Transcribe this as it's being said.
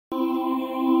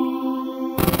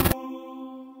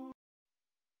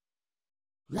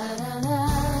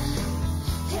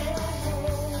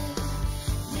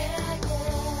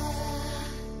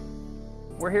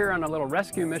We're here on a little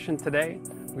rescue mission today.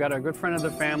 We've got a good friend of the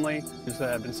family who's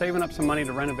been saving up some money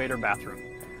to renovate her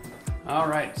bathroom. All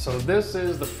right, so this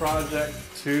is the project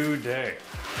today.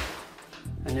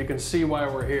 And you can see why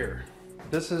we're here.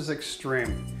 This is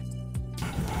extreme.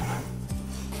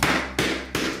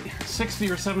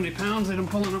 60 or 70 pounds that I'm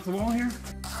pulling off the wall here.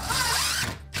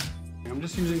 I'm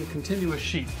just using a continuous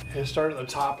sheet. And start at the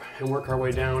top and work our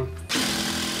way down.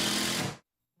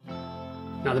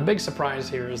 Now the big surprise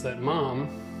here is that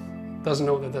Mom doesn't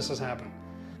know that this has happened.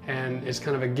 And it's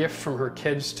kind of a gift from her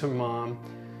kids to Mom.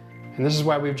 And this is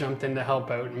why we've jumped in to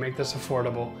help out and make this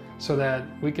affordable so that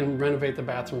we can renovate the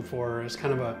bathroom for her as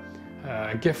kind of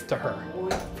a gift to her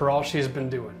for all she's been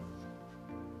doing.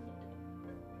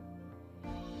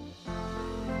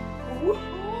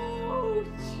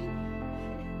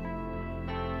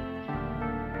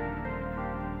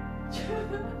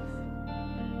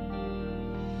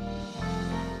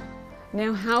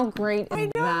 Now, how great is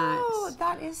that?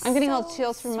 That is I'm getting so all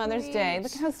chills for Mother's Day.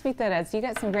 Look sweet. how sweet that is. You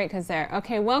got some great kids there.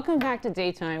 Okay, welcome back to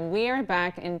Daytime. We are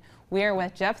back and we are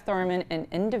with Jeff Thorman, an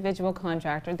individual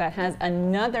contractor that has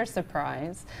another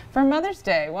surprise for Mother's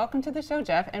Day. Welcome to the show,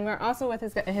 Jeff. And we're also with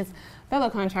his fellow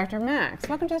contractor, Max.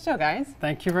 Welcome to the show, guys.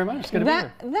 Thank you very much. It's good to be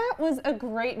here. That was a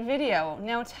great video.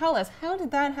 Now tell us, how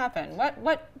did that happen?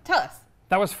 Tell us.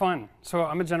 That was fun. So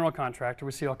I'm a general contractor.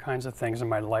 We see all kinds of things in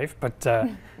my life, but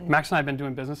Max and I have been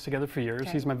doing business together for years.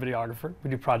 Okay. He's my videographer. We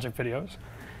do project videos.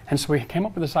 And so we came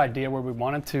up with this idea where we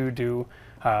wanted to do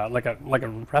like a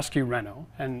rescue reno.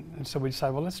 And so we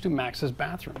decided, well, let's do Max's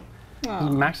bathroom.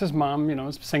 Max's mom, you know,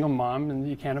 is a single mom, and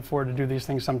you can't afford to do these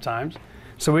things sometimes.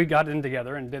 So we got in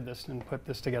together and did this and put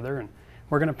this together. And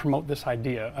we're going to promote this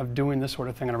idea of doing this sort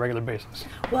of thing on a regular basis.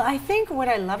 Well, I think what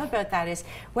I love about that is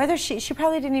whether she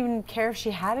probably didn't even care if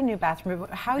she had a new bathroom, but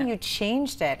how you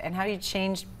changed it and how you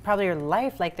changed probably your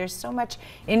life. Like there's so much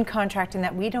in contracting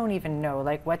that we don't even know,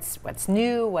 like what's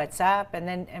new, what's up,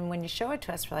 and when you show it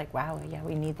to us, we're like, wow, yeah,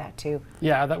 we need that too.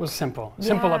 Yeah, that was simple.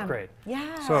 Simple upgrade.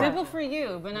 Yeah. So, simple for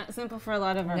you, but not simple for a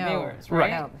lot of our viewers, right?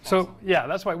 Right. No, so yeah,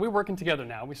 that's why we're working together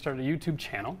now. We started a YouTube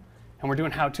channel, and we're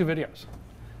doing how-to videos.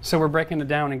 So we're breaking it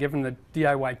down and giving the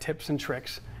DIY tips and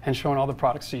tricks and showing all the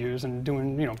products to use and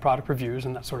doing, you know, product reviews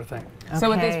and that sort of thing. Okay.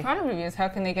 So with these product reviews, how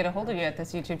can they get a hold of you at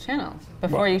this YouTube channel?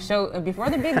 Before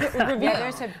before the big review, yeah,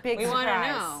 there's a big we want to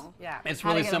know. Yeah. It's how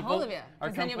really to get simple. a hold of you.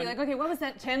 Because then you'll be like, okay, what was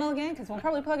that channel again? Because we'll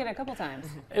probably plug it a couple times.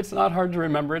 It's not hard to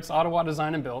remember. It's Ottawa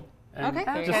Design and Build. And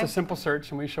okay. Just a simple search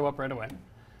and we show up right away.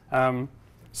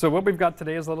 So what we've got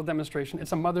today is a little demonstration.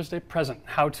 It's a Mother's Day present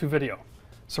how-to video.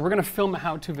 So we're going to film a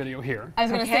how-to video here. I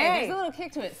was going to say, there's a little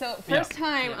kick to it. So first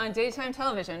time on daytime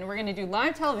television, we're going to do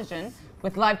live television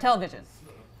with live television.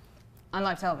 On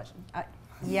live television.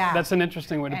 Yeah. That's an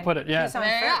interesting way to put it. Yeah.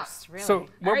 First, really. So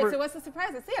all right, so what's the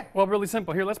surprise? Let's see it. Well, really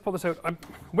simple. Here, let's pull this out. I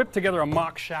whipped together a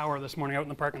mock shower this morning out in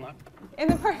the parking lot. In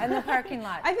the parking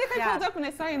lot. I think I pulled up when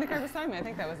I saw you in the car beside me. I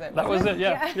think that was it. That was it,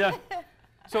 yeah.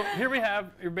 So here we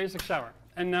have your basic shower.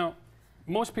 And now,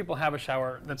 most people have a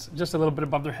shower that's just a little bit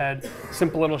above their head,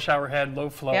 simple little shower head, low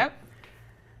flow. Yep.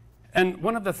 And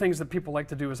one of the things that people like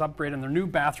to do is upgrade in their new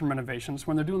bathroom renovations.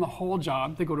 When they're doing the whole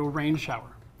job, they go to a rain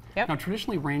shower. Yep. Now,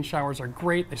 traditionally, rain showers are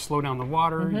great. They slow down the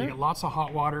water. You get lots of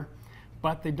hot water,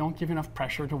 but they don't give you enough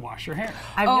pressure to wash your hair.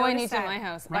 I need to in my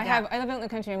house. Right. I live out in the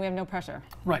country and we have no pressure.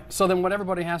 Right. So then what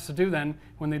everybody has to do then,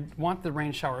 when they want the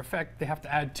rain shower effect, they have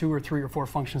to add 2 or 3 or 4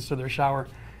 functions to their shower,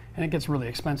 and it gets really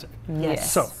expensive. Yes.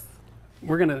 So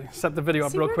we're going to set the video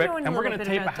up real quick, and we're going to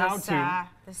tape a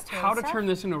how to turn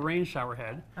this into a rain shower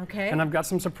head. Okay. And I've got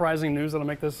some surprising news that'll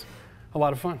make this a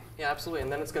lot of fun. Yeah, absolutely.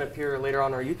 And then it's going to appear later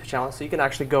on our YouTube channel, so you can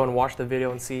actually go and watch the video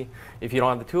and see. If you don't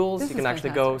have the tools, you can actually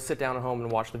go sit down at home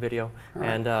and watch the video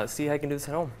and see how you can do this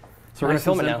at home. So we're going to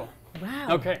film it now. Wow.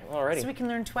 Okay. Alrighty. So we can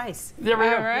learn twice. There we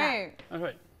go. All right. All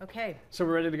right. Okay. So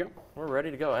we're ready to go? We're ready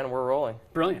to go, and we're rolling.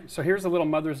 Brilliant. So here's a little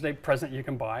Mother's Day present you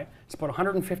can buy. It's about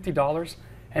 $150.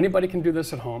 Anybody can do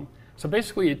this at home. So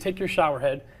basically, you take your shower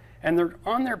head, and they're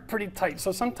on there pretty tight.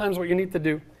 So sometimes what you need to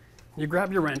do, you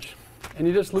grab your wrench, and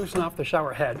you just loosen off the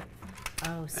shower head.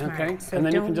 Oh, smart. Okay? So and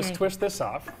then you can just twist this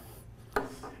off.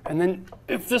 And then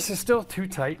if this is still too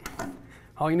tight,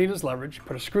 all you need is leverage.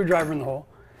 Put a screwdriver in the hole.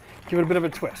 Give it a bit of a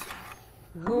twist.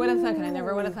 Who would have thought that? I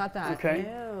never would have thought that. Okay?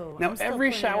 Ew, Now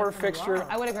every shower fixture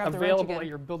available at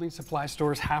your building supply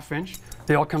store is 1/2 inch.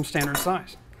 They all come standard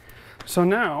size. So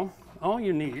now all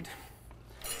you need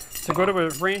to go to a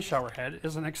rain shower head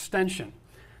is an extension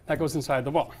that goes inside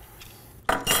the wall.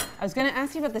 I was going to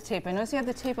ask you about the tape. I noticed you have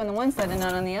the tape on the one side and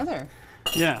not on the other.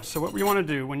 Yeah, so what we want to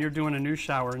do when you're doing a new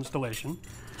shower installation,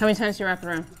 How many times do you wrap it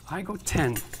around? I go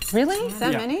 10. Really?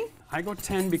 That Yeah. many? I go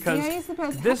 10 because See, I use the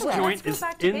best this couple. joint Let's is go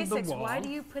back to in basics. the wall. Why do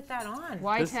you put that on?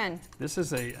 Why This- 10? This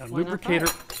is a Why not lubricator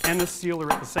and a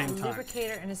sealer at the same time.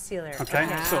 Lubricator and a sealer. Okay,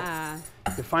 so Ah.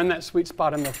 you find that sweet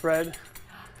spot in the thread.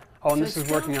 Oh, and So this it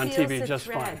is working still on feels TV the just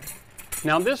thread. fine.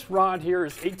 Now this rod here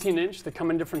is 18-inch. They come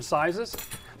in different sizes.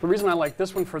 The reason I like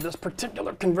this one for this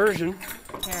particular conversion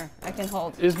Here, I can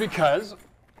hold. is because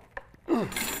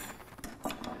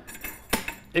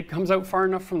it comes out far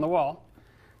enough from the wall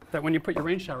that when you put your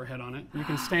rain shower head on it, you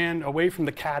can stand away from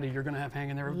the caddy you're going to have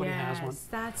hanging there. Everybody has one. Yes,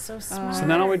 that's so smart. So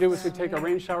then all we do is we take a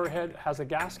rain shower head, it has a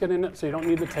gasket in it, so you don't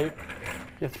need the tape.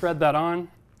 You thread that on,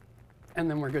 and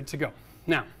then we're good to go.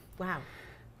 Now, Wow.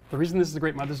 the reason this is a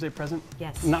great Mother's Day present,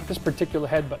 Yes. not this particular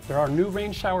head, but there are new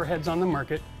rain shower heads on the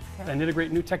market that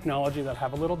integrate new technology that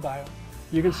have a little dial.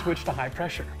 You can switch to high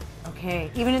pressure, Okay.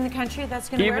 Even in the country, that's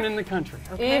going to work? even in the country.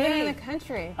 Okay. Even in the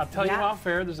country. I'll tell you Yeah. off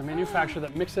air, there's a manufacturer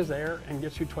that mixes air and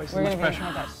gets you twice We're as going much to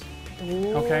be pressure.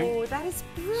 that. Okay. Ooh, that is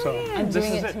brilliant. So I'm this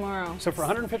doing is it tomorrow. So for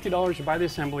 $150, you buy the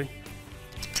assembly,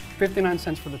 59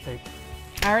 cents for the tape,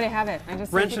 I already have it. I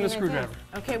just wrench sent and a you the tape.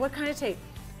 screwdriver, Okay, what kind of tape?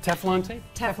 Teflon tape.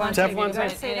 Teflon Teflon tape. tape. You gotta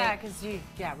say And that it- because we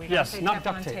gotta Yes, say not Teflon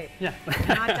duct tape. Yeah.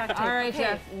 Not duct tape. All right, Okay.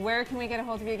 Jeff, where can we get a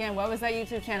hold of you again? What was that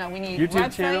YouTube channel? We need YouTube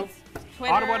websites, channel,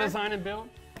 Twitter, Ottawa Design and Build.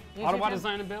 YouTube Ottawa channel.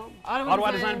 Design and Build.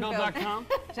 Ottawa Design and OttawaDesignBuild.com.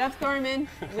 Jeff Thorman,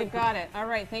 we've got it. All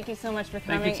right, thank you so much for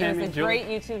coming. you, Tammy, It was a Julie. great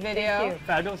YouTube video. Thank you.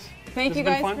 Fabulous. Thank This you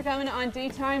has guys been for fun. coming on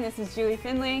Daytime. This is Julie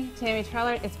Finley, Tammy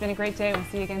Trellert. It's been a great day. We'll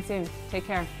see you again soon. Take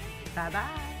care.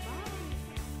 Bye-bye.